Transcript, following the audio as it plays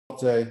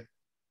Day.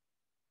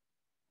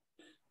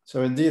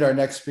 So indeed, our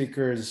next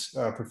speaker is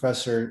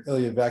Professor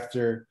Ilya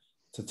Vekhter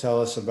to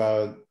tell us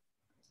about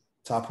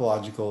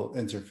topological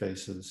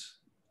interfaces.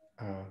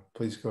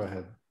 Please go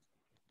ahead.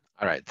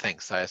 All right,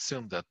 thanks. I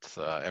assume that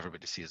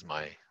everybody sees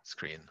my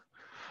screen.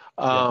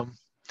 Yeah.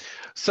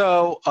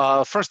 So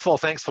first of all,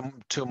 thanks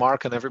to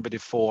Mark and everybody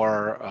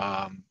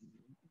for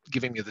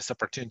giving me this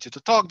opportunity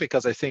to talk,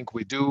 because I think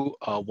we do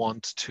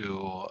want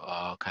to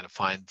kind of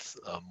find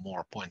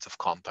more points of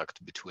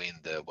contact between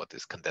what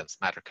is condensed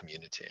matter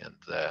community and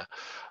the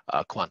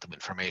quantum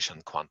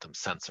information, quantum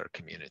sensor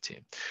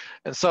community.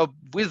 And so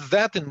with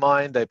that in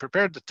mind, I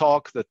prepared the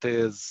talk that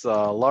is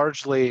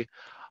largely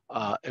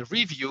a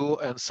review.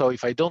 And so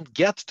if I don't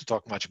get to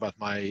talk much about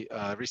my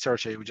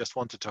research, I just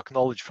wanted to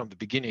acknowledge from the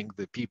beginning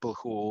the people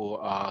who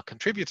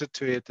contributed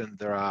to it. And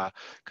there are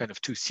kind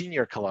of two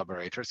senior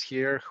collaborators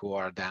here who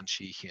are Dan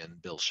Sheehy and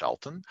Bill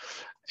Shelton.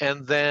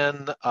 And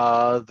then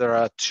there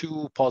are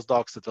two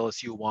postdocs at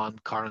LSU, one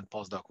current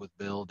postdoc with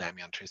Bill,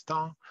 Damien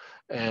Tristan,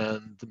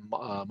 and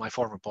my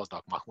former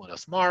postdoc, Mahmoud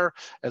Asmar,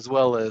 as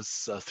well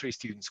as three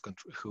students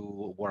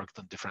who worked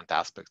on different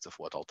aspects of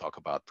what I'll talk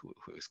about,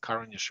 who is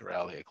Karan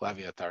Yashirali,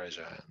 Eklavia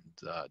Tareja,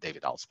 and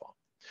David Alspaugh.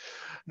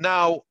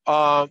 Now,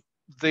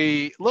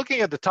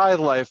 looking at the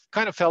title, I've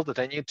kind of felt that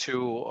I need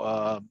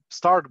to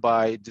start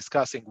by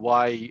discussing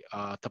why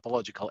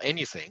topological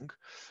anything,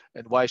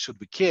 and why should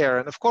we care?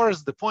 And of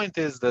course, the point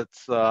is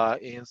that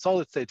in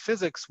solid state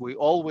physics, we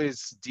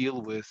always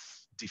deal with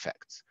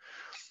defects.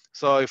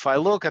 So if I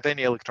look at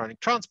any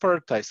electronic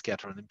transport, I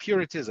scatter on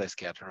impurities, I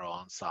scatter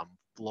on some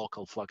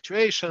local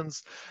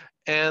fluctuations,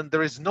 and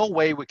there is no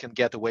way we can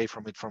get away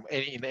from it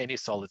in any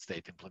solid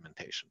state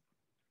implementation.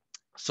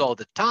 So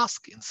the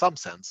task, in some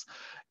sense,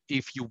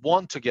 if you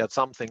want to get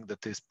something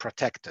that is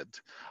protected,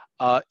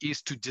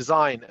 is to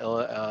design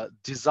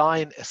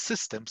a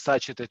system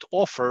such that it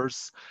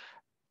offers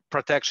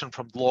protection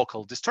from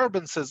local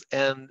disturbances.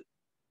 And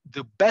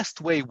the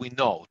best way we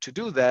know to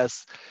do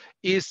this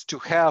is to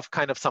have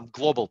kind of some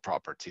global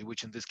property,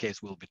 which in this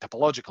case will be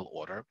topological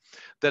order,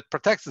 that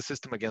protects the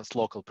system against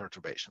local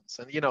perturbations.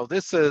 And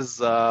this is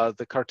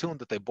the cartoon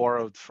that I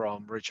borrowed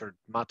from Richard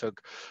Matog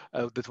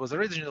that was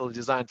originally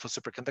designed for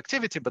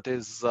superconductivity, but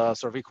is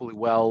sort of equally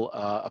well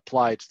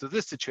applied to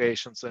this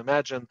situation. So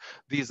imagine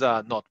these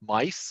are not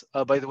mice,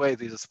 by the way,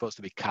 these are supposed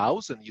to be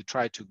cows, and you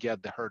try to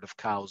get the herd of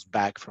cows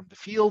back from the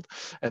field,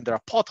 and there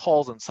are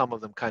potholes, and some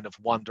of them kind of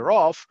wander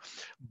off.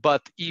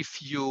 But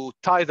if you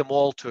tie them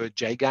all to a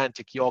gigantic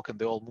yoke and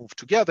they all move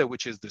together,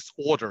 which is this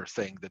order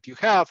thing that you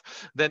have,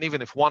 then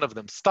even if one of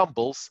them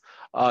stumbles,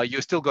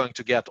 you're still going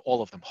to get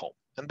all of them home.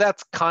 And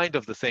that's kind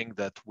of the thing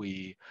that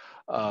we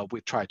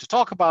try to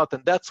talk about.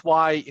 And that's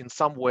why, in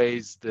some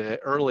ways, the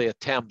early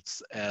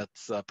attempts at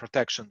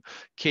protection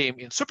came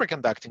in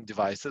superconducting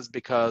devices,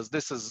 because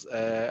this is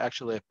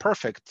actually a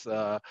perfect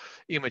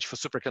image for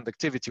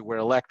superconductivity, where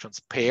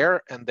electrons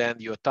pair and then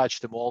you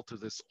attach them all to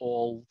this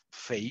all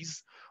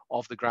phase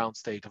of the ground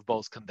state of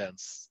both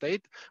condensed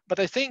state. But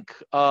I think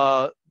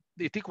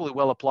it equally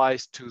well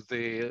applies to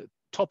the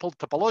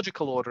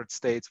topological ordered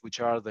states, which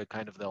are the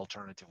kind of the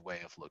alternative way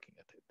of looking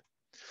at it.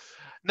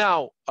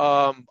 Now,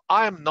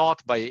 I am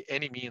not by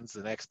any means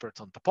an expert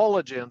on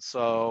topology, and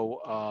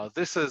so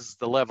this is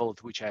the level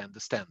at which I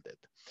understand it.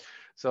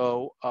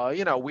 So,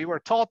 we were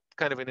taught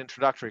kind of in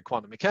introductory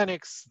quantum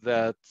mechanics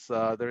that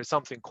there is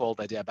something called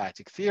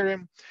adiabatic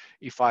theorem.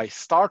 If I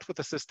start with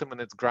a system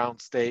in its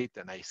ground state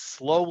and I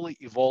slowly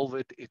evolve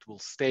it, it will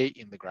stay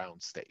in the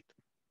ground state.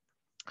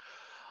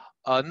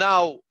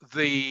 Now,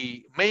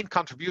 the main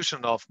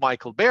contribution of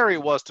Michael Berry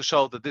was to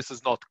show that this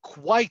is not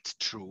quite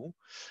true,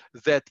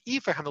 that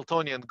if a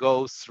Hamiltonian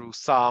goes through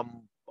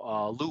some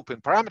loop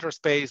in parameter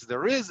space,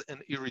 there is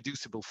an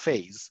irreducible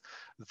phase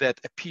that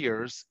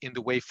appears in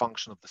the wave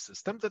function of the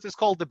system that is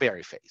called the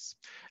Berry phase.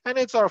 And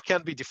it sort of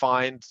can be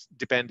defined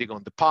depending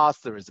on the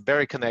path. There is a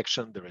Berry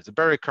connection, there is a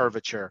Berry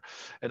curvature,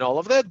 and all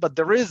of that, but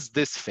there is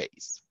this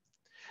phase.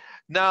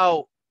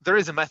 Now, there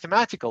is a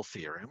mathematical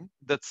theorem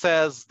that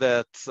says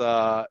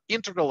that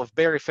integral of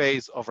Berry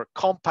phase over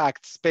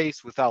compact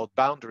space without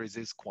boundaries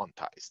is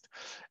quantized.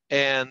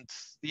 And,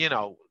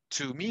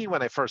 to me,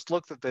 when I first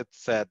looked at it,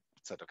 said,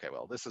 okay,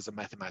 well, this is a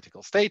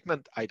mathematical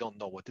statement. I don't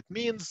know what it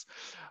means.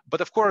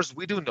 But of course,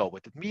 we do know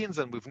what it means,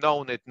 and we've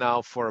known it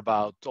now for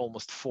about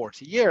almost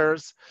 40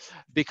 years,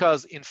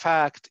 because in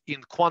fact,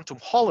 in quantum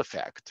Hall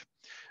effect,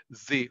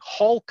 the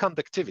Hall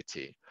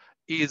conductivity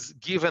is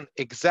given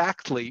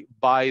exactly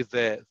by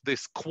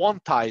this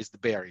quantized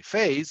Berry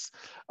phase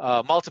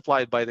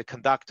multiplied by the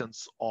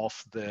conductance of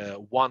the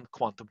one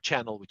quantum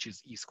channel, which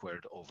is E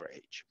squared over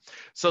H.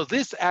 So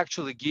this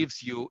actually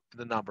gives you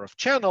the number of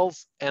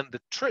channels. And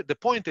the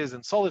point is,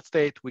 in solid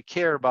state, we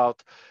care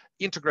about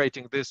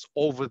integrating this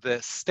over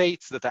the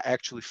states that are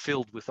actually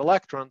filled with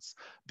electrons,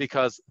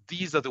 because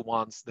these are the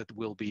ones that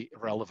will be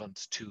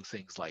relevant to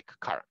things like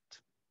current.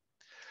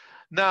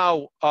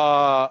 Now,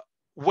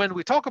 when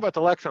we talk about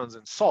electrons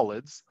in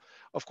solids,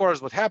 of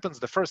course, what happens,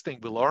 the first thing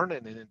we learn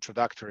in an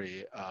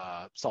introductory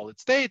solid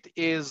state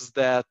is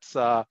that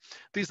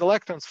these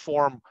electrons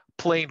form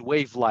plane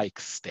wave-like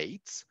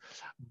states,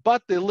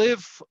 but they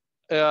live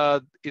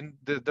there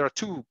are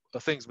two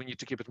things we need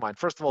to keep in mind.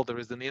 First of all, there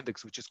is an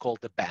index which is called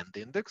the band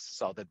index.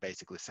 So that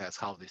basically says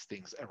how these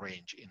things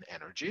arrange in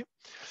energy.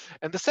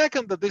 And the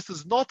second, that this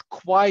is not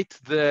quite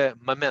the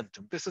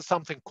momentum. This is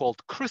something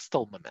called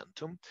crystal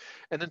momentum.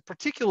 And in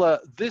particular,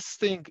 this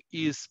thing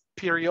is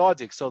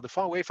periodic. So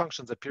the wave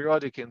functions are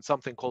periodic in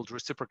something called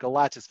reciprocal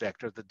lattice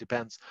vector that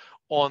depends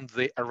on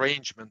the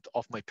arrangement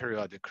of my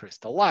periodic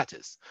crystal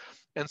lattice.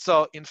 And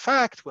so, in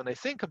fact, when I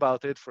think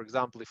about it, for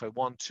example, if I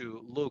want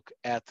to look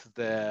at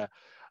the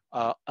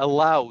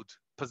allowed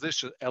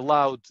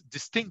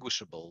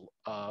distinguishable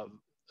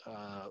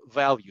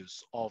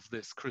values of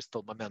this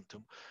crystal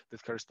momentum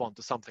that correspond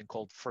to something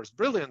called first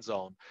Brillouin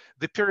zone,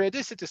 the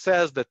periodicity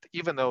says that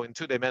even though in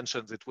 2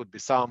 dimensions it would be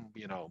some,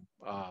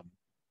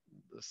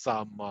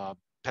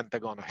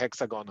 pentagon or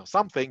hexagon or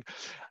something,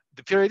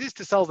 the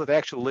periodicity tells that they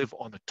actually live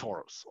on a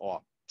torus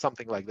or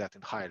something like that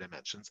in higher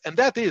dimensions. And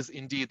that is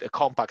indeed a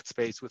compact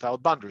space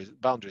without boundaries.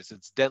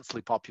 It's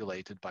densely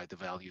populated by the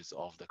values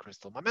of the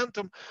crystal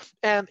momentum,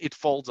 and it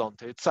folds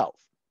onto itself.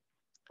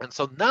 And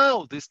so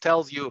now this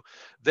tells you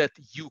that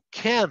you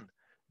can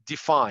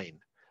define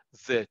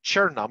the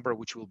Chern number,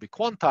 which will be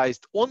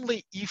quantized,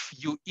 only if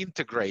you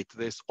integrate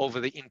this over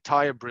the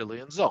entire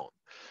Brillouin zone.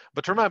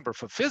 But remember,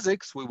 for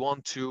physics, we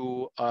want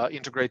to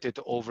integrate it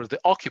over the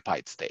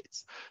occupied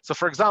states. So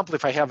for example,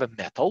 if I have a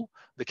metal,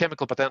 the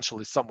chemical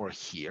potential is somewhere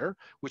here,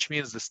 which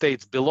means the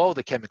states below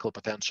the chemical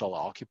potential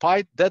are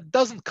occupied. That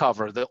doesn't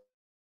cover the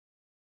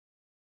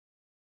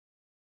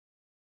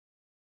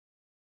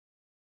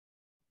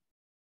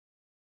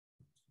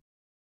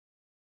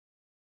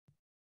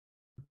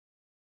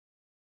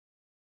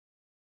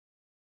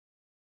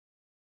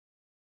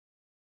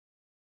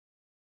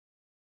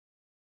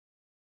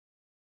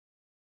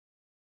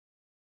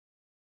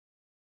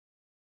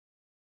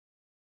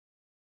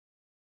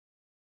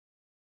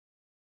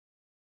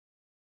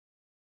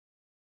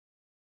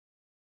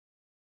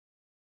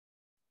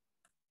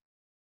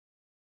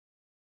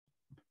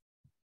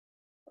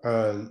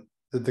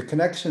Did the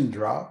connection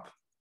drop?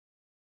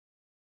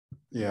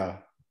 Yeah.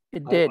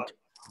 It did.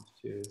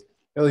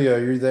 Ilya,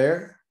 are you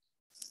there?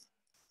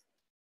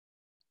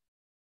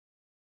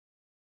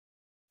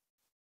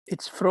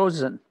 It's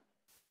frozen.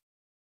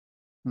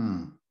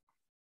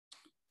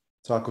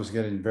 Talk was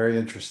getting very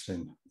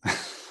interesting.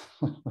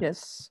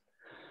 Yes.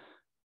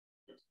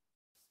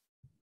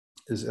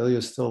 Is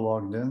Ilya still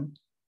logged in?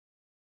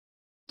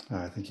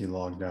 I think he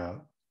logged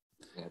out.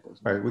 Yeah,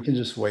 all right, we can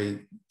just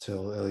wait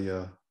till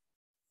Ilya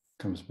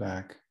comes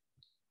back.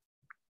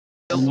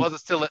 Was it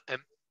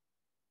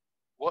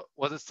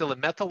still a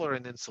metal or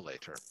an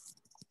insulator?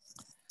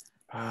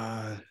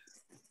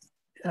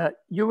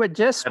 You were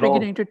just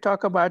beginning to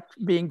talk about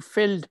being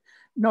filled.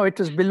 No, it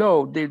was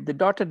below. The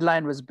dotted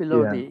line was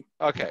below the.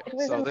 Okay,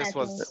 so this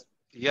was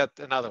yet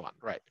another one,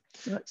 right?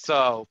 Right.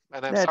 So,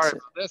 and I'm sorry it.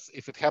 about this.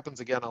 If it happens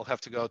again, I'll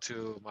have to go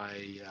to my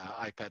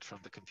iPad from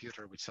the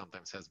computer, which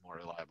sometimes has more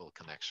reliable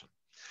connection.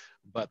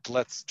 But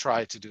let's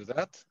try to do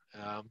that.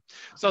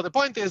 So the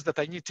point is that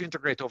I need to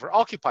integrate over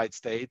occupied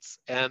states,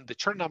 and the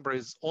Chern number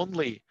is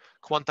only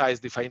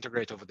quantized if I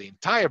integrate over the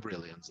entire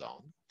Brillouin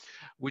zone,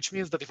 which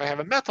means that if I have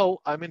a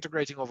metal, I'm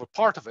integrating over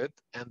part of it,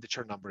 and the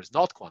Chern number is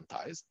not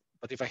quantized.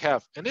 But if I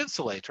have an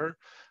insulator,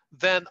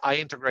 then I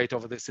integrate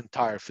over this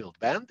entire field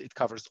band. It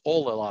covers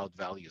all allowed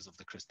values of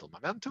the crystal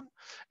momentum,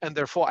 and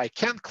therefore I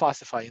can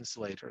classify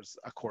insulators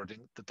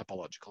according to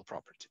topological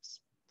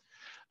properties.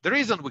 The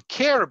reason we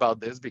care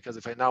about this, because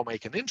if I now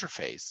make an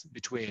interface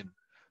between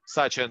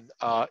such an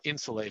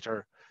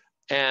insulator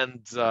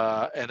and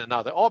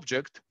another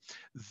object,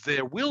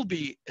 there will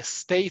be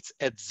states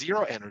at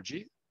zero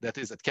energy, that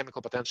is at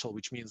chemical potential,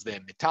 which means they're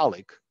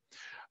metallic.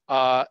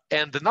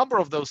 And the number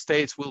of those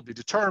states will be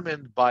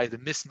determined by the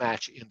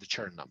mismatch in the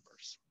Chern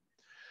numbers.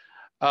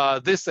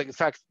 This, in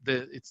fact,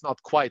 it's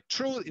not quite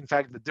true. In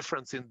fact, the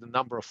difference in the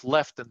number of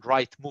left and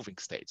right moving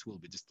states will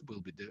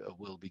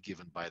be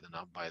given by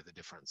the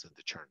difference in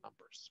the Chern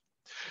numbers.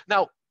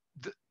 Now,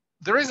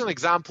 there is an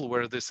example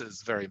where this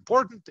is very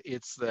important.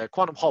 It's the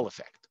quantum Hall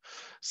effect.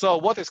 So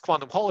what is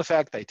quantum Hall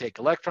effect? I take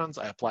electrons,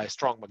 I apply a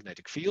strong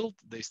magnetic field.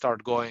 They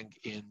start going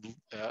in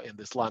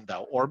this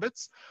Landau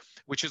orbits,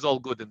 which is all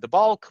good in the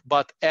bulk,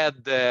 but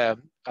at the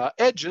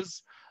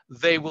edges,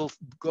 they will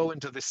go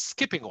into the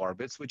skipping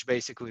orbits, which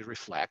basically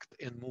reflect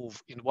and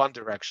move in one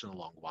direction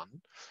along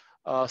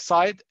one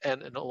side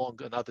and along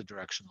another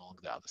direction along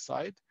the other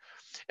side.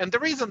 And the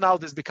reason now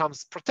this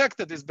becomes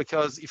protected is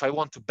because if I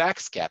want to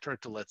backscatter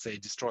to, let's say,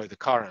 destroy the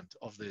current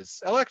of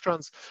these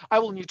electrons, I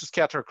will need to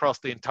scatter across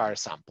the entire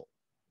sample.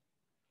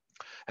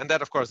 And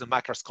that, of course, is a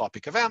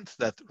macroscopic event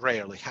that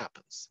rarely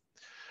happens.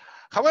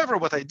 However,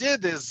 what I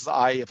did is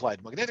I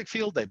applied magnetic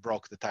field. I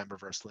broke the time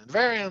reversal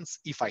invariance.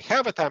 If I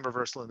have a time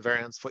reversal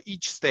invariance for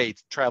each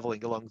state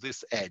traveling along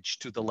this edge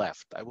to the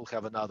left, I will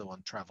have another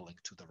one traveling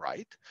to the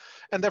right.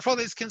 And therefore,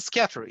 these can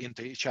scatter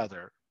into each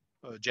other,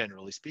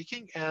 generally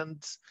speaking.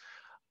 And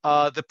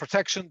the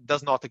protection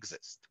does not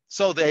exist.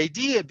 So the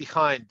idea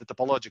behind the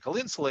topological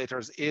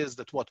insulators is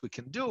that what we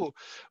can do,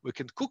 we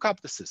can cook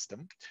up the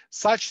system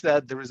such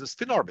that there is a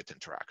spin-orbit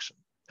interaction.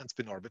 And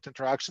spin-orbit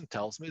interaction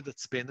tells me that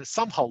spin is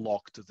somehow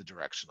locked to the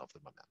direction of the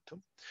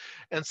momentum.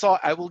 And so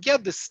I will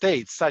get the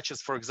states such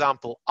as, for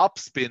example, up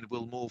spin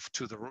will move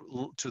to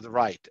the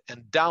right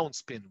and down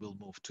spin will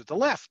move to the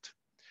left.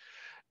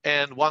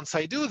 And once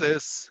I do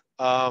this,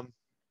 I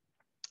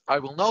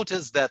will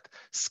notice that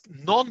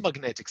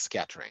non-magnetic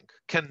scattering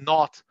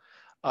cannot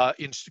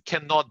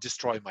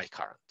destroy my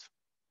current.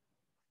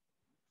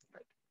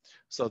 Right.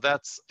 So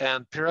that's,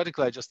 and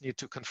periodically I just need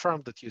to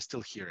confirm that you're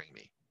still hearing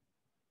me.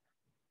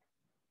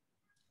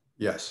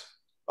 Yes.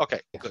 Okay,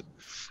 good.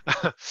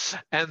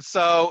 And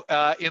so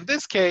in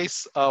this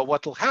case,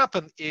 what will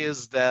happen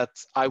is that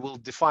I will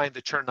define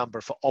the Chern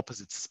number for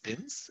opposite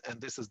spins.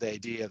 And this is the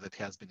idea that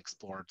has been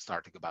explored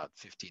starting about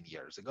 15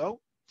 years ago.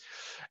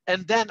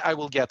 And then I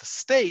will get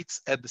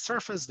states at the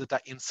surface that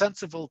are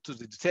insensible to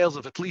the details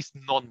of at least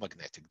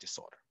non-magnetic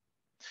disorder.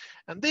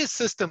 And these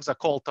systems are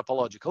called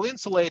topological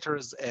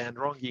insulators, and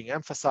Ronging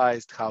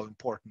emphasized how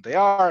important they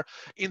are,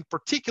 in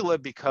particular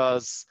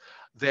because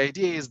the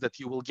idea is that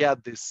you will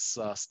get these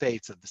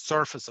states at the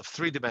surface of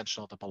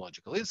three-dimensional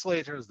topological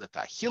insulators that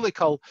are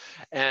helical,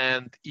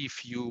 and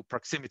if you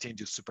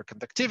proximity-induce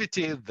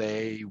superconductivity,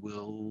 they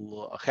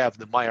will have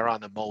the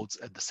Majorana modes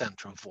at the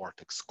center of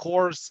vortex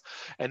cores,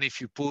 and if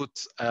you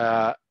put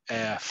a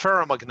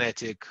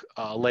ferromagnetic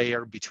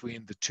layer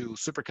between the two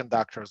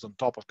superconductors on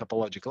top of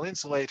topological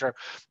insulator,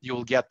 you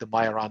will get the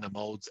Majorana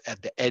modes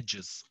at the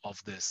edges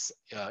of this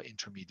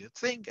intermediate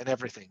thing and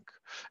everything.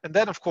 And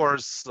then, of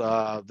course,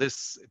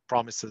 this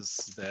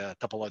promises the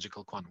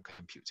topological quantum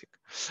computing.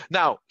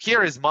 Now,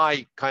 here is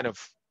my kind of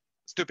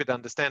stupid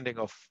understanding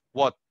of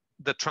what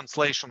the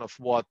translation of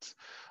what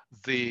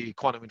the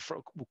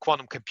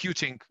quantum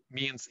computing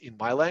means in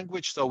my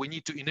language. So we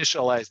need to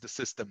initialize the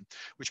system,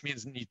 which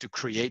means we need to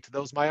create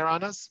those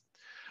Majoranas.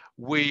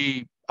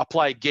 We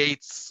apply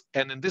gates,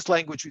 and in this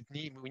language, it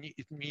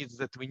means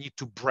that we need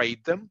to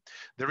braid them.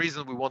 The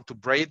reason we want to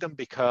braid them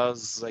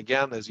because,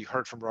 again, as you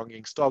heard from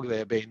Ronging's talk,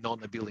 they obey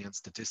non-abelian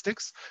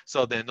statistics,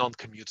 so they're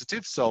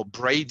non-commutative. So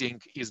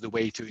braiding is the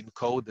way to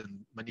encode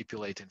and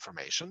manipulate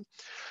information.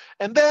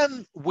 And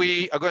then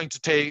we are going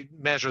to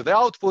measure the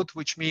output,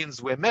 which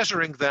means we're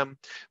measuring them.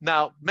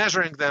 Now,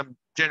 measuring them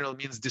generally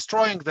means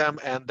destroying them,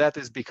 and that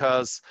is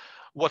because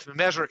what we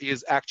measure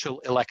is actual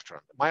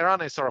electron.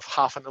 Majorana is sort of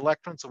half an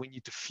electron, so we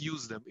need to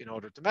fuse them in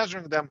order to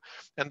measuring them.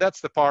 And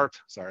that's the part,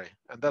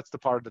 and that's the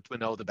part that we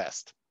know the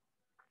best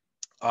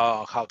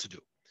how to do.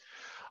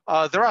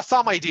 There are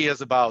some ideas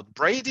about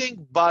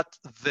braiding, but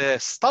the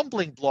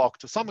stumbling block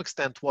to some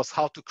extent was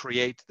how to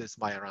create these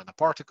Majorana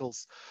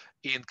particles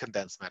in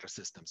condensed matter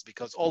systems,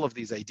 because all of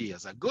these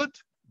ideas are good,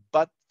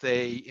 but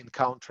they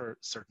encounter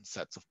certain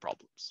sets of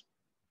problems.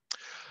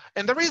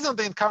 And the reason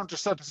they encounter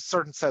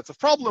certain sets of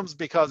problems,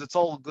 because it's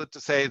all good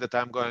to say that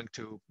I'm going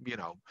to,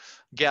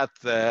 get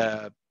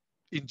the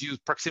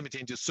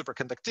proximity-induced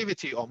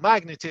superconductivity or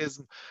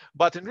magnetism.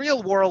 But in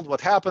real world,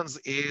 what happens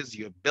is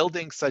you're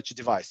building such a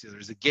device.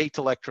 There's a gate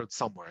electrode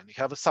somewhere, and you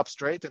have a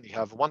substrate, and you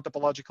have one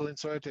topological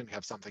insulator, and you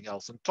have something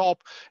else on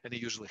top, and you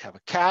usually have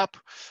a cap.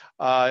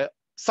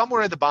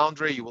 Somewhere at the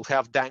boundary, you will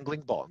have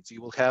dangling bonds.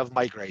 You will have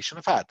migration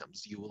of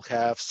atoms. You will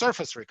have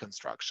surface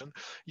reconstruction.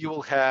 You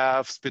will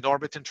have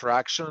spin-orbit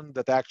interaction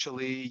that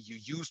actually you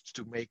used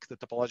to make the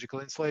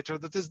topological insulator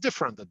that is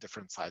different at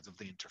different sides of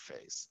the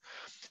interface.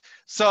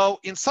 So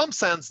in some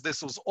sense,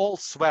 this was all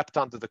swept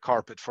under the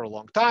carpet for a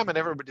long time, and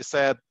everybody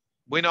said,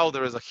 we know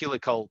there is a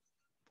helical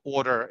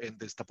order in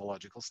these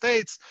topological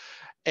states.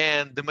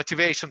 And the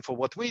motivation for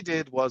what we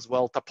did was,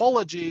 well,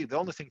 topology, the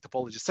only thing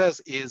topology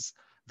says is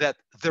that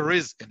there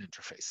is an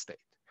interface state.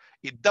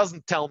 It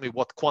doesn't tell me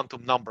what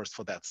quantum numbers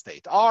for that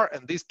state are,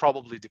 and these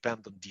probably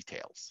depend on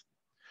details.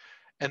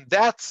 And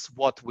that's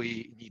what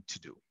we need to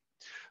do.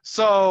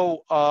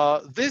 So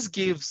this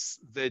gives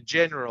the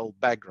general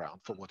background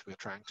for what we're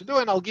trying to do.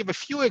 And I'll give a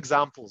few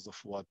examples of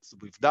what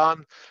we've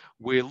done.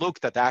 We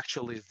looked at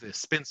actually the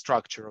spin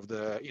structure of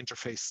the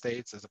interface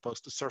states as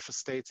opposed to surface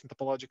states in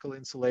topological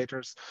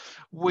insulators.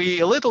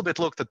 We a little bit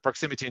looked at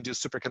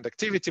proximity-induced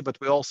superconductivity, but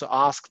we also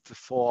asked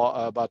for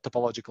about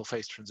topological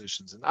phase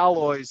transitions in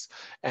alloys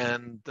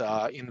and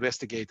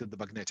investigated the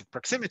magnetic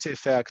proximity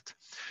effect.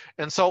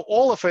 And so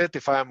all of it,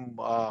 if I'm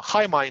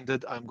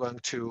high-minded, I'm going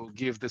to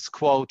give this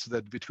quote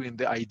that between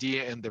the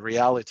idea and the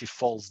reality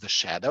falls the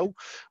shadow,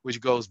 which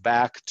goes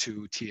back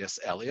to T.S.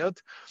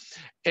 Eliot.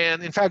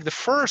 And in fact, the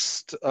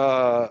first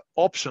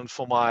option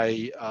for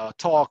my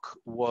talk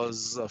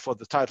was, for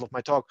the title of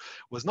my talk,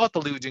 was not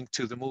alluding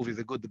to the movie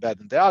The Good, the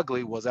Bad, and the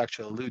Ugly, was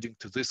actually alluding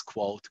to this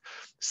quote,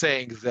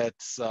 saying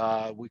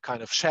that we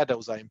kind of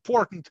shadows are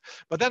important.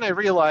 But then I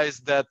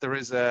realized that there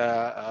is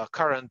a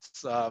current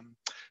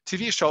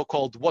TV show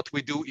called What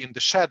We Do in the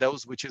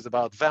Shadows, which is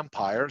about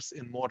vampires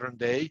in modern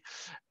day.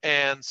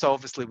 And so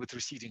obviously with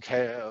receding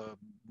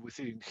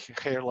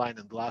hairline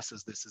and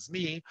glasses, this is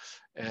me.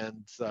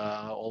 And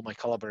all my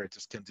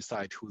collaborators can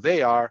decide who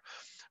they are.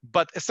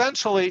 But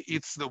essentially,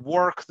 it's the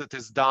work that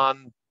is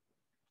done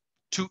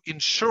to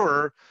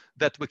ensure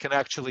that we can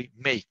actually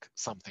make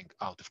something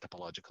out of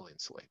topological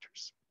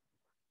insulators.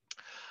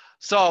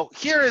 So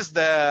here is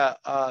the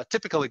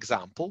typical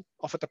example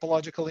of a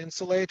topological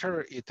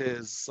insulator. It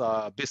is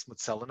bismuth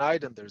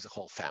selenide, and there's a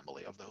whole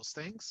family of those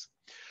things.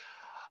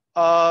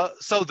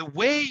 So the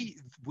way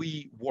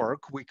we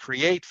work, we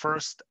create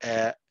first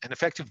an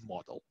effective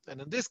model.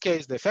 And in this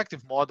case, the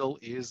effective model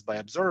is by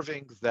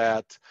observing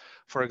that,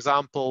 for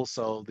example,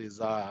 so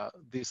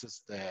this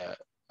is the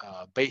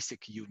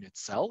basic unit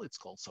cell. It's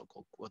called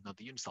so-called, well, not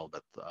the unit cell,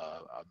 but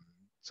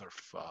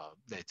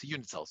it's a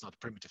unit cell, it's not a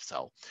primitive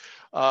cell.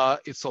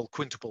 It's all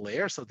quintuple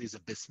layer, so these are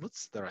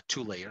bismuths. There are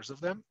 2 layers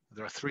of them.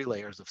 There are 3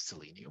 layers of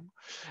selenium.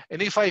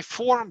 And if I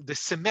form the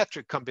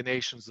symmetric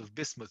combinations of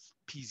bismuth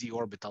pz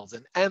orbitals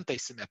and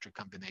anti-symmetric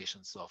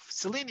combinations of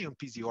selenium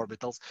pz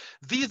orbitals,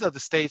 these are the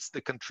states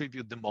that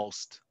contribute the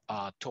most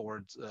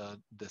towards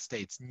the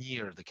states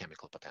near the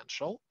chemical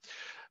potential.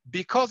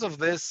 Because of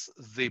this,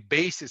 the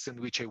basis in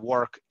which I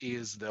work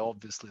is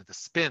obviously the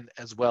spin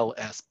as well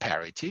as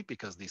parity,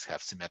 because these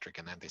have symmetric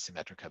and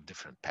anti-symmetric have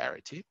different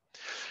parity.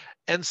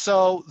 And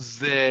so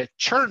the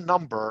Chern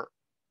number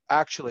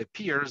actually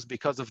appears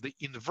because of the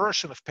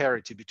inversion of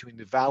parity between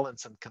the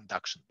valence and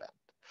conduction band.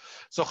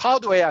 So how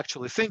do I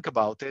actually think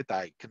about it?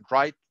 I can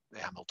write the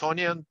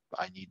Hamiltonian.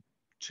 I need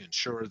to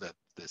ensure that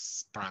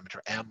this parameter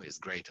m is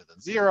greater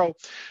than 0.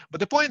 But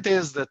the point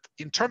is that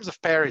in terms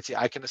of parity,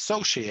 I can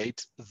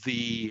associate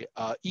the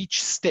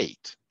each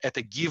state at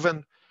a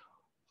given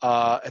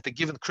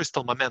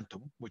crystal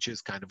momentum, which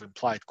is kind of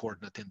implied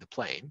coordinate in the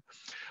plane,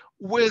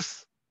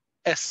 with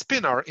a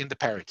spinor in the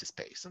parity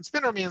space. And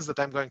spinor means that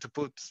I'm going to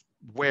put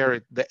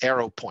where the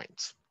arrow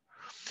points.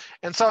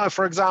 And so,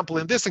 for example,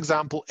 in this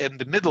example, in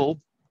the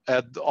middle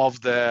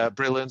of the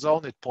Brillouin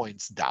zone, it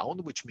points down,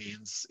 which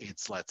means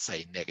it's, let's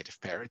say, negative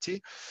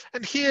parity.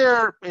 And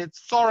here it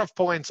sort of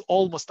points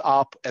almost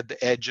up at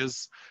the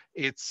edges.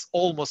 It's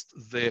almost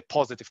the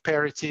positive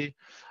parity.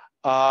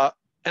 And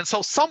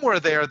so somewhere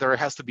there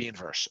has to be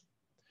inversion.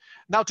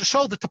 Now, to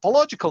show the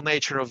topological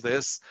nature of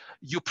this,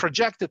 you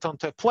project it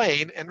onto a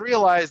plane and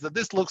realize that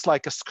this looks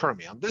like a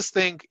skyrmion. This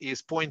thing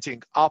is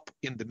pointing up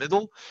in the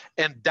middle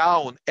and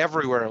down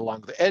everywhere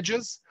along the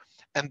edges.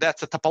 And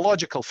that's a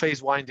topological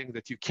phase winding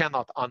that you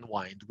cannot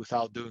unwind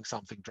without doing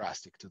something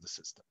drastic to the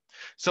system.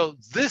 So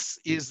this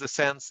is the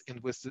sense in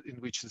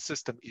which the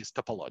system is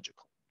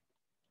topological.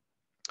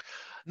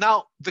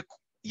 Now,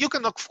 you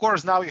can, of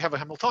course, now you have a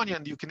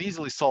Hamiltonian, you can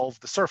easily solve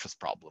the surface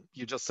problem.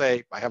 You just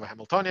say, I have a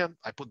Hamiltonian,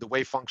 I put the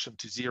wave function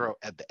to 0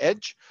 at the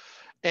edge,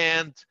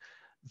 and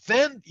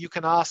then you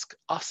can ask,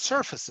 are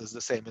surfaces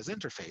the same as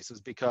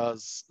interfaces?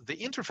 Because the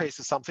interface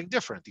is something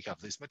different. You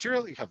have this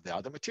material, you have the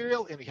other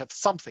material, and you have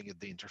something at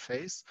the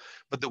interface,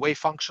 but the wave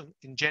function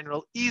in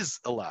general is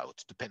allowed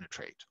to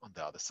penetrate on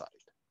the other side.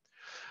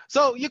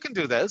 So you can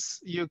do this.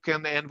 You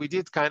can, and we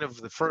did kind of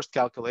the first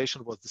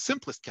calculation was the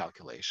simplest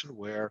calculation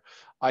where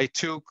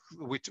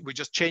we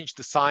just changed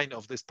the sign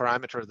of this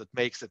parameter that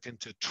makes it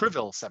into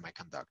trivial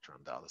semiconductor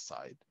on the other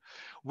side.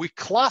 We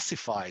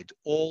classified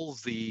all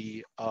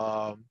the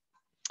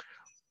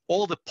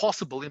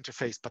possible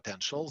interface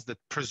potentials that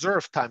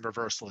preserve time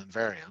reversal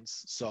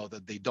invariance so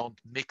that they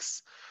don't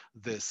mix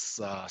this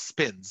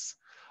spins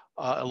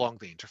along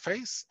the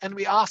interface. And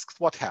we asked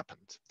what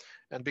happened.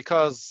 And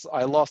because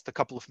I lost a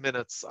couple of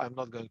minutes, I'm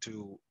not going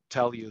to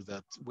tell you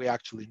that we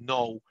actually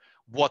know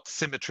what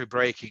symmetry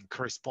breaking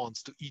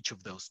corresponds to each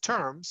of those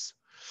terms.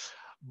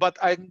 But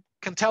I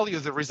can tell you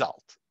the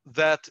result,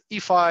 that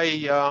if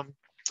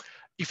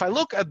I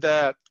look at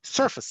the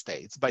surface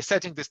states by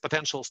setting these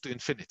potentials to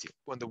infinity,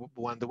 when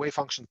the wave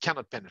function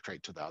cannot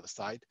penetrate to the other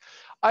side,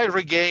 I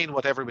regain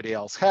what everybody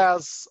else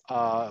has,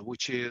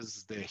 which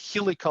is the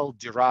helical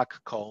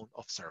Dirac cone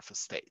of surface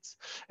states.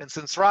 And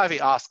since Ravi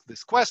asked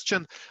this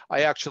question,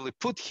 I actually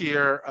put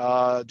here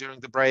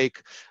during the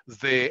break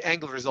the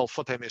angle result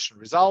photo emission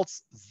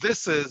results.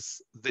 This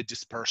is the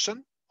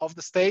dispersion of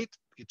the state.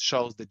 It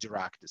shows the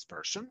Dirac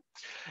dispersion.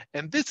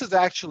 And this is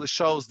actually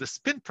shows the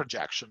spin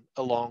projection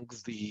along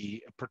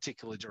the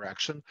particular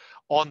direction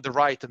on the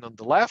right and on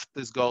the left.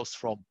 This goes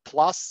from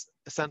plus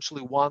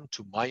essentially 1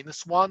 to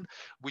 -1,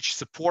 which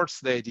supports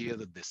the idea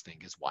that this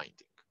thing is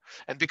winding.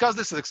 And because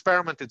this is an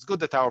experiment, it's good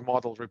that our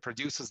model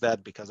reproduces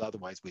that, because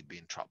otherwise we'd be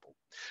in trouble.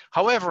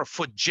 However,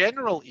 for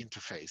general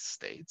interface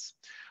states,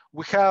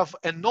 we have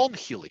a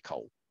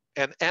non-helical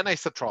and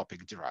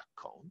anisotropic Dirac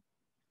cone.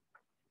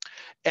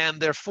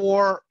 And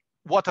therefore,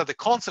 what are the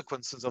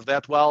consequences of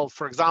that? Well,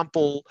 for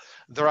example,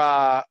 there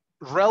are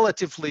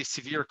relatively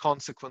severe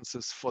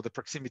consequences for the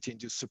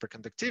proximity-induced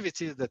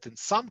superconductivity that in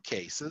some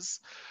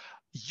cases,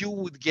 you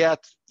would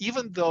get,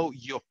 even though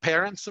your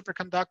parent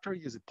superconductor,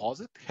 you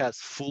posit, has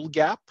full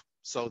gap,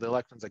 so the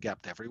electrons are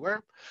gapped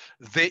everywhere,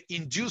 the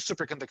induced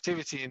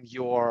superconductivity in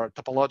your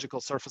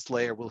topological surface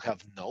layer will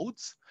have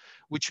nodes,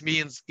 which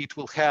means it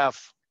will have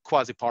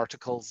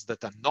quasi-particles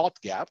that are not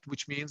gapped,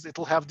 which means it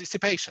will have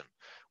dissipation,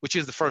 which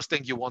is the first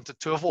thing you wanted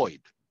to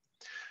avoid.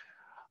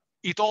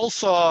 It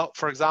also,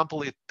 for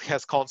example, it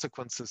has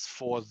consequences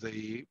for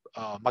the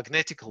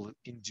magnetically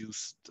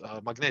induced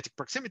magnetic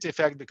proximity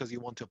effect, because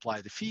you want to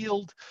apply the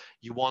field,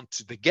 you want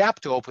the gap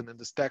to open in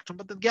the spectrum,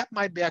 but the gap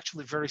might be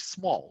actually very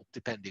small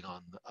depending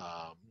on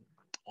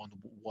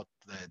what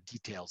the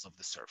details of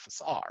the surface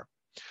are.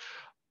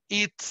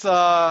 It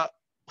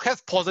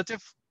has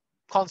positive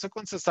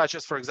consequences, such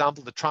as, for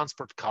example, the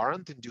transport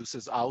current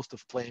induces out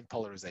of plane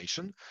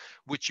polarization,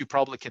 which you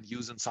probably can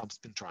use in some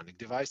spintronic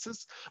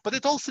devices. But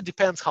it also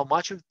depends how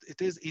much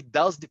it is. It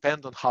does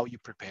depend on how you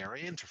prepare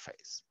an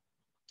interface.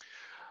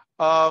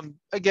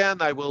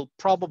 Again, I will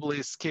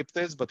probably skip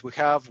this, but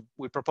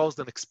we proposed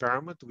an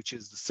experiment, which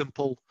is the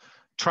simple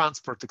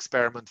transport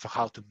experiment for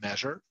how to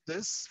measure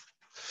this.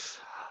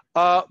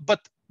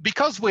 But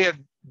because we are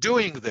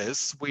doing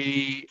this,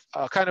 we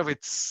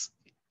it's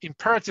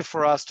imperative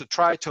for us to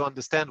try to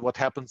understand what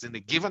happens in a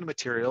given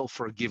material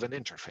for a given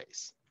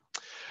interface.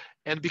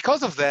 And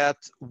because of that,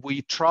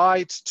 we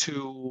tried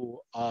to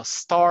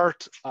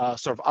start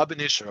sort of ab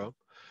initio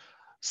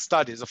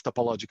studies of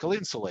topological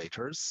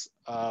insulators,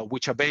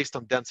 which are based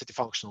on density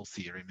functional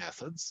theory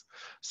methods.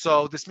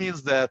 So this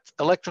means that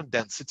electron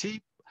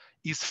density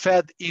is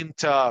fed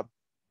into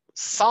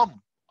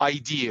some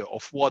idea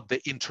of what the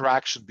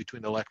interaction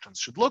between electrons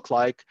should look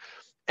like,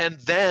 and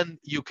then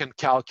you can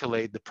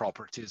calculate the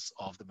properties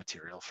of the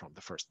material from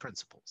the first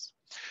principles.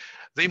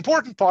 The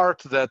important part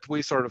that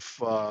we sort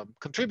of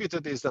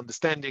contributed is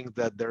understanding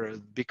that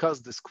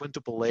because these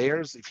quintuple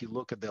layers, if you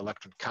look at the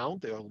electron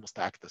count, they almost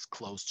act as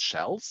closed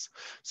shells.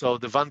 So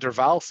the van der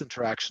Waals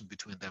interaction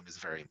between them is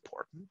very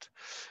important.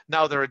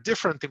 Now, there are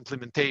different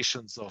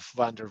implementations of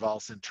van der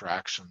Waals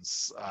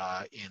interactions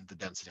in the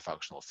density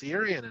functional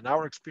theory. And in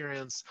our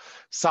experience,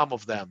 some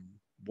of them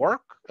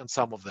work and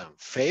some of them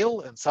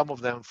fail, and some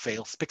of them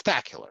fail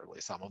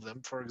spectacularly. Some of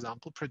them, for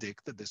example,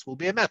 predict that this will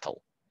be a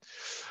metal.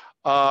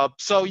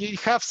 So you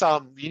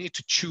need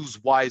to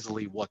choose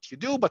wisely what you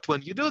do, but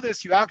when you do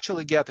this, you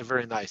actually get a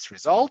very nice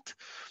result.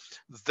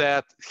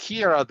 That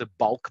here are the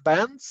bulk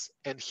bands,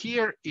 and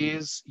here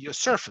is your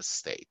surface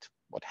state,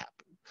 what happened.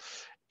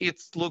 It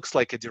looks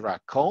like a Dirac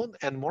cone,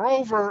 and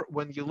moreover,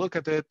 when you look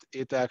at it,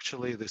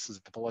 this is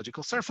a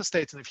topological surface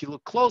state, and if you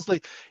look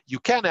closely, you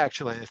can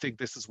actually, and I think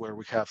this is where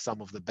we have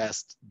some of the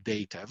best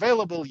data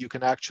available, you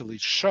can actually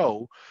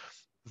show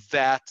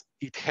that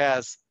it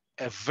has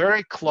a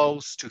very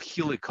close to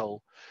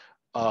helical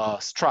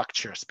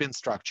structure, spin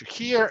structure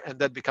here, and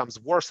that becomes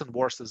worse and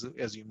worse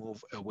as you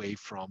move away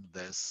from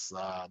this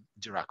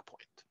Dirac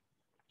point.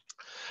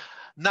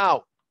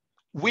 Now,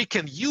 we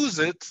can use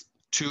it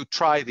to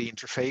try the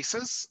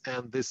interfaces,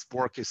 and this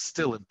work is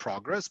still in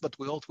progress, but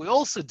what we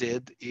also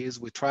did is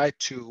we tried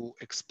to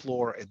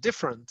explore a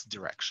different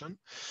direction,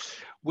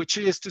 which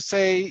is to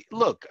say,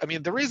 look, I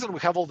mean, the reason we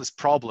have all this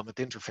problem at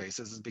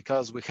interfaces is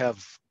because we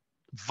have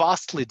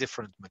vastly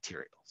different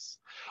materials.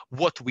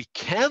 What we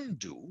can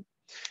do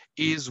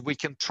is we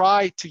can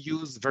try to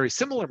use very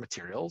similar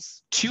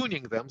materials,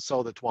 tuning them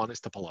so that one is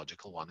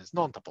topological, one is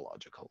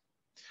non-topological.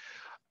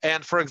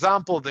 And for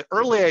example, the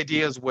early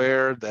ideas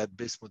were that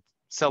bismuth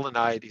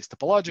selenide is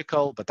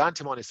topological, but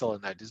antimony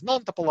selenide is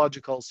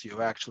non-topological. So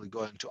you're actually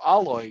going to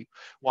alloy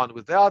one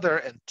with the other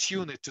and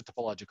tune it to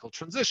topological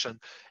transition.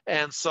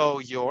 And so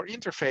your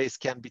interface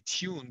can be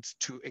tuned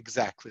to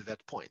exactly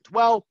that point.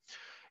 Well,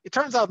 it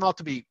turns out not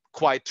to be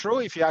quite true.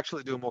 If you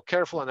actually do a more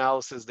careful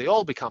analysis, they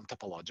all become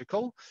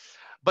topological,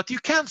 but you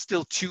can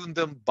still tune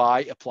them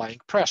by applying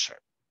pressure.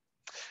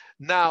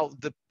 Now,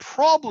 the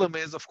problem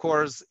is, of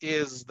course,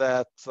 is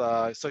that,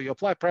 so you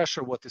apply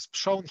pressure, what is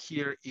shown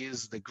here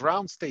is the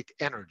ground state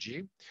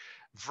energy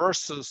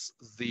versus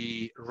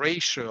the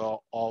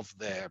ratio of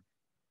the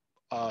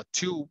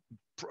two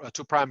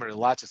primary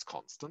lattice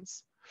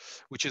constants,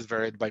 which is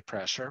varied by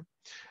pressure.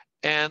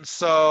 And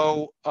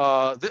so,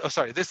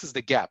 this is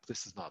the gap.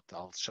 This is not,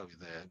 I'll show you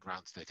the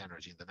ground state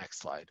energy in the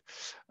next slide,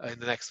 in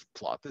the next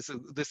plot. This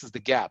is the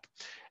gap.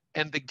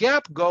 And the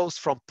gap goes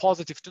from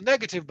positive to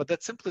negative, but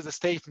that's simply the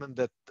statement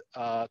that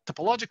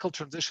topological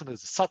transition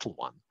is a subtle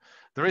one.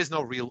 There is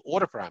no real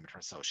order parameter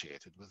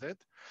associated with it,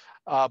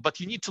 but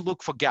you need to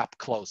look for gap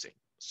closing.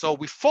 So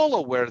we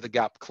follow where the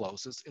gap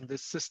closes in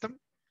this system,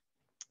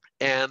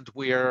 and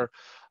we're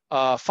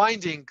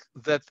finding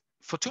that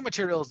for two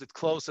materials, it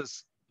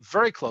closes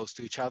very close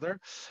to each other.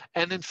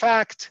 And in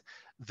fact,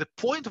 the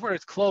point where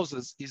it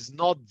closes is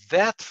not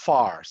that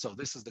far. So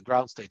this is the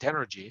ground state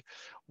energy,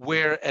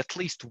 where at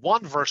least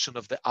one version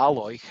of the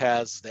alloy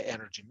has the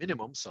energy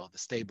minimum. So the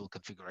stable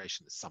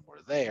configuration is somewhere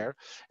there.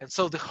 And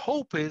so the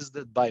hope is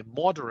that by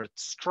moderate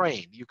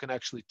strain, you can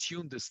actually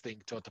tune this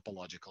thing to a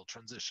topological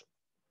transition.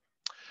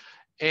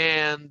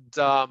 And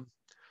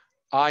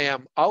I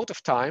am out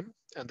of time,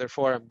 and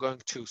therefore I'm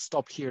going to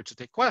stop here to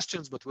take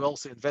questions, but we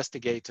also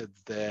investigated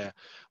the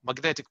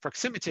magnetic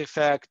proximity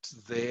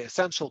effect. The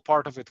essential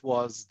part of it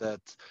was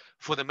that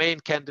for the main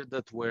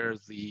candidate, where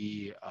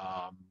the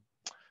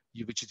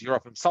which is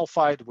europium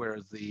sulfide, where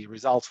the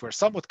results were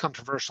somewhat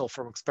controversial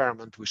from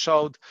experiment, we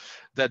showed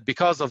that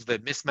because of the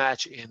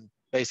mismatch in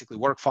basically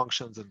work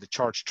functions and the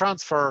charge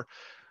transfer,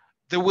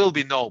 there will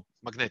be no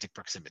magnetic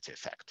proximity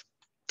effect.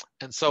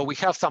 And so we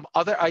have some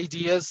other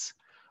ideas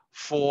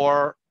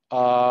for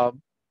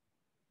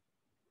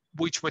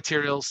which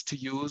materials to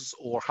use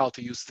or how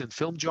to use thin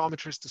film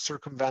geometries to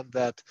circumvent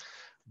that,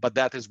 but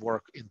that is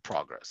work in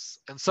progress.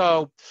 And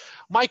so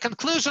my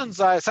conclusions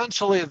are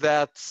essentially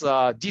that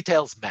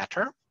details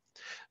matter,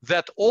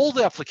 that all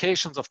the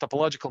applications of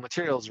topological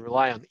materials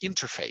rely on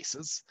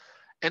interfaces,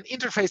 and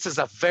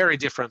interfaces are very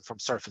different from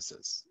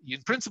surfaces. You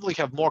in principle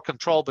have more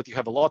control, but you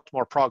have a lot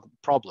more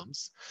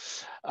problems.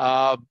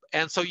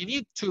 And so you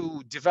need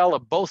to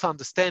develop both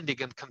understanding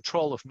and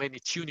control of many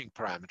tuning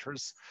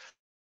parameters.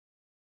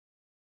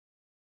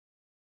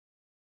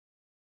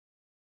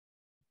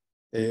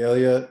 Hey,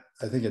 Ilya,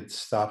 I think it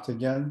stopped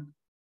again.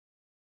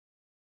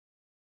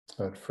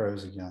 So it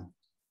froze again.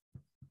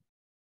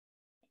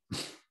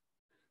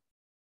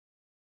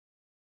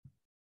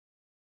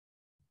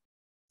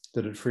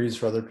 Did it freeze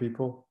for other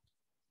people?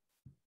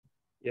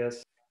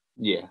 Yes.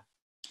 Yeah.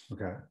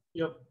 Okay.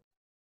 Yep.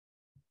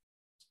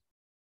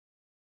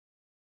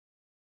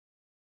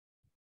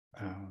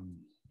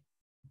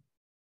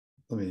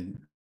 Let me.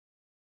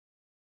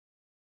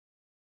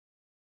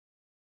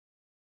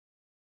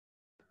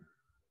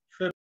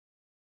 Sure.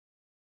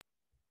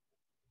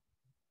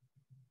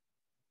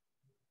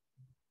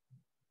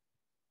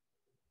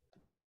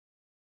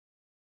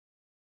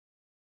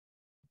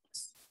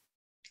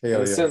 Hey,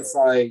 Ilya. Since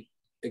I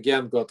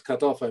again got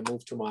cut off, I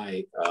moved to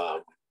my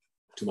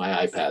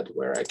iPad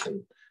where I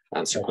can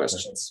answer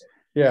questions.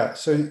 Yeah.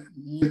 So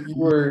you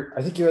were.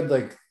 I think you had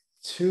like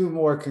 2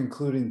 more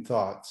concluding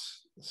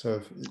thoughts. So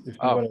if you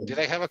want to... Did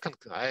I have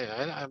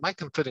my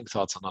concluding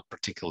thoughts are not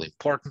particularly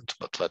important,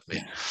 but let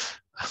me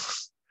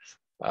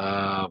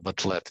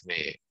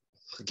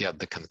get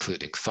the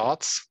concluding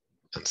thoughts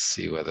and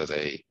see whether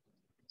they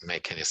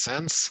make any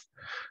sense.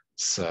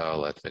 So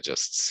let me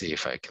just see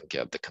if I can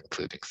get the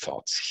concluding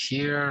thoughts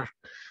here.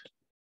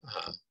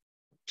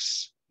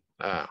 Oops.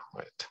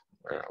 Wait,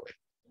 where are we?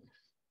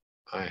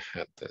 I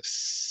had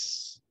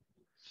this.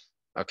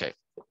 Okay.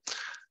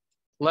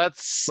 Let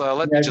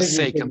me just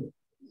say.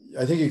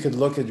 I think you could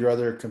look at your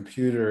other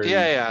computer.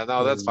 Yeah,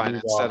 no, that's fine.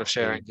 Instead of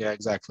sharing, yeah,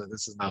 exactly.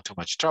 This is not too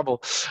much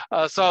trouble.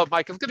 So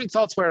my concluding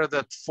thoughts were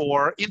that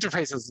for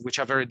interfaces, which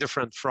are very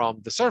different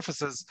from the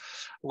surfaces,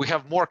 we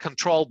have more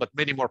control, but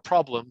many more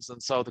problems.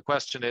 And so the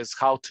question is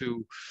how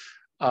to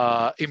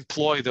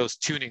employ those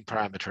tuning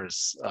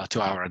parameters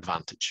to our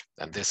advantage.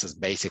 And this is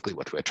basically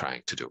what we're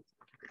trying to do.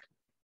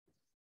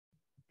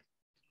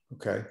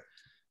 Okay.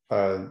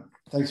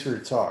 Thanks for your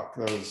talk.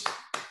 That was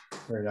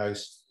very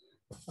nice.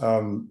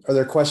 Are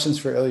there questions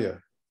for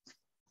Ilya?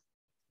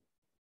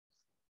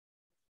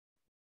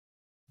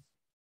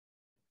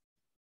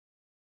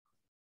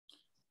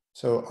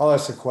 So I'll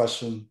ask a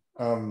question.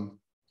 There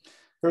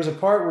was a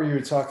part where you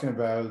were talking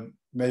about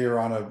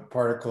Majorana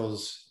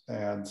particles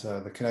and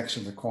the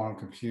connection to quantum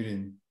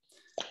computing.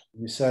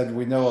 You said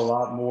we know a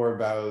lot more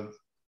about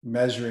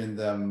measuring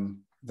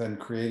them than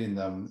creating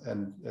them.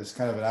 And as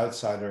kind of an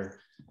outsider,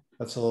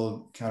 that's a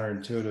little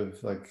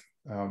counterintuitive. Like,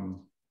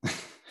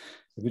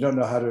 if you don't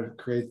know how to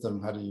create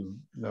them, how do you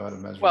know how to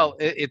measure well,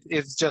 them?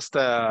 it's just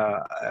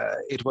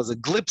it was a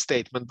glib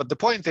statement, but the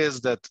point is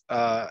that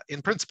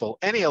in principle,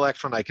 any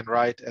electron I can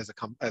write as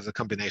a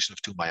combination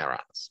of 2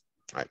 Majoranas,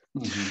 right?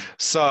 Mm-hmm.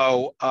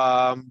 So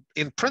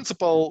in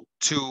principle,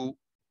 to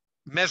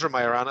measure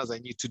Majoranas, I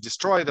need to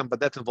destroy them, but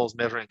that involves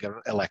measuring an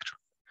electron,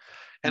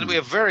 and we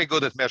are very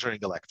good at measuring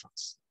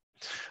electrons.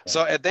 Yeah.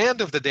 So at the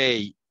end of the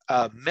day,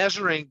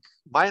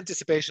 my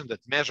anticipation that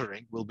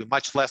measuring will be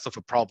much less of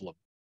a problem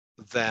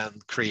than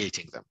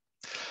creating them,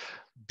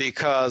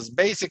 because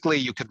basically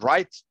you can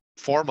write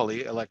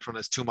formally electron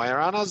as 2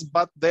 Majoranas,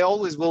 but they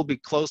always will be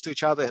close to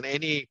each other, and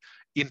any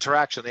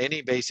interaction,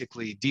 any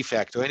basically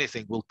defect or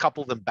anything will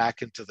couple them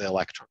back into the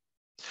electron.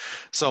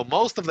 So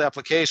most of the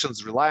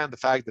applications rely on the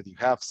fact that you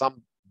have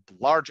some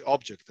large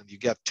object and you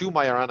get 2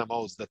 Majorana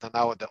modes that are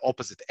now at the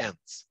opposite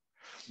ends.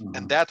 Mm-hmm.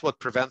 And that's what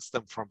prevents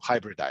them from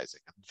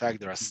hybridizing. In fact,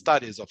 there are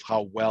studies of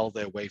how well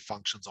their wave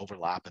functions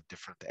overlap at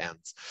different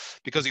ends,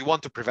 because you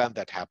want to prevent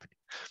that happening.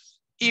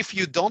 If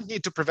you don't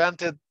need to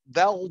prevent it,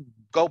 they'll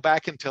go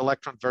back into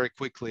electron very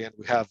quickly, and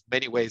we have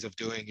many ways of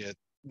doing it,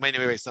 many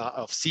ways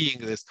of seeing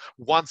this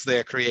once they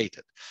are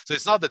created. So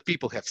it's not that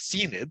people have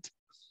seen it,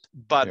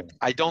 but yeah.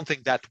 I don't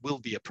think that will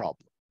be a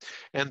problem.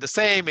 And the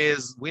same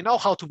is, we know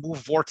how to move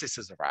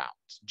vortices around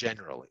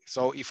generally.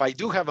 So if I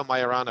do have a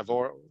Majorana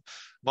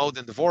mode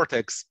in the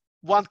vortex,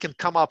 one can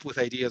come up with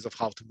ideas of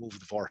how to move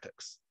the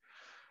vortex.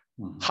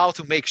 Mm-hmm. How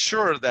to make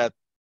sure that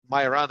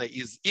Majorana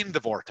is in the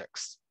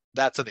vortex,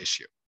 that's an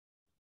issue.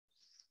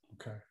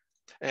 Okay.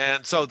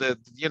 And so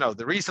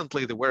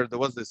recently there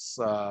was this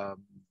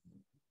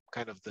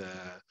kind of the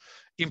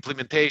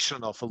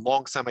implementation of a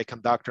long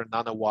semiconductor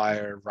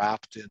nanowire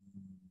wrapped in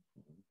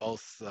the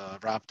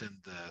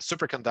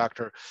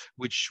superconductor,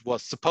 which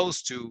was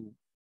supposed to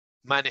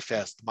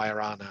manifest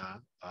Majorana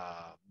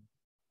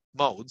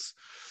modes.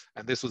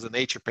 And this was a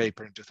Nature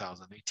paper in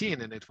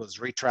 2018, and it was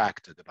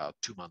retracted about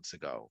 2 months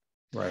ago.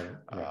 Right.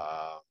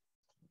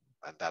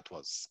 and that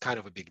was kind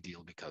of a big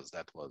deal because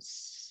that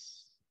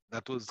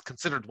was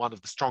considered one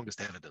of the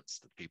strongest evidence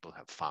that people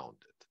have found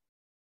it.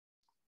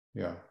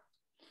 Yeah.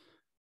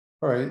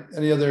 All right.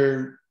 Any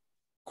other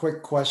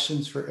quick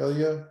questions for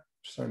Ilya?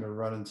 Starting to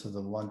run into the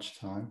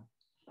lunchtime.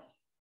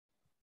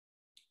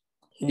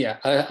 Yeah,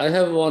 I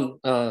have one.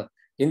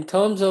 In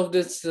terms of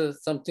this,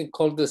 something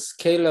called the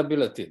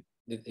scalability,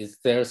 is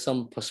there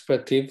some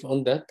perspective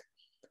on that?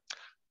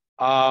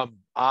 I'm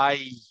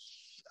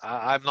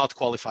not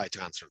qualified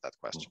to answer that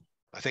question.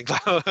 I think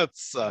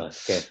that's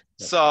okay.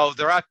 So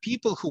there are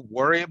people who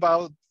worry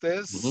about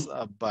this,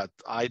 but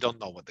I don't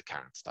know what the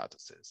current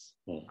status is.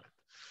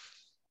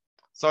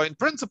 So in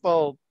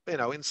principle,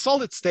 in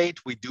solid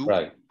state, we do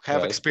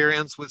have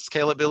experience with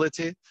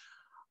scalability,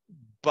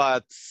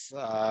 but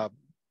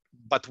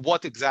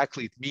what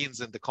exactly it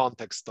means in the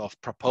context of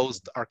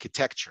proposed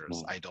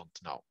architectures, I don't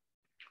know.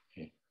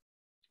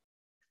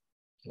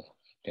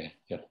 Okay,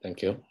 yeah,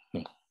 thank you.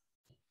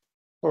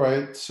 All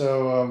right,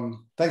 so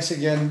thanks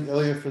again,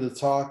 Ilya, for the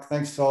talk.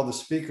 Thanks to all the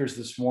speakers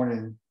this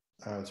morning.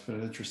 It's been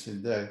an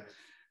interesting day.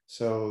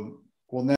 So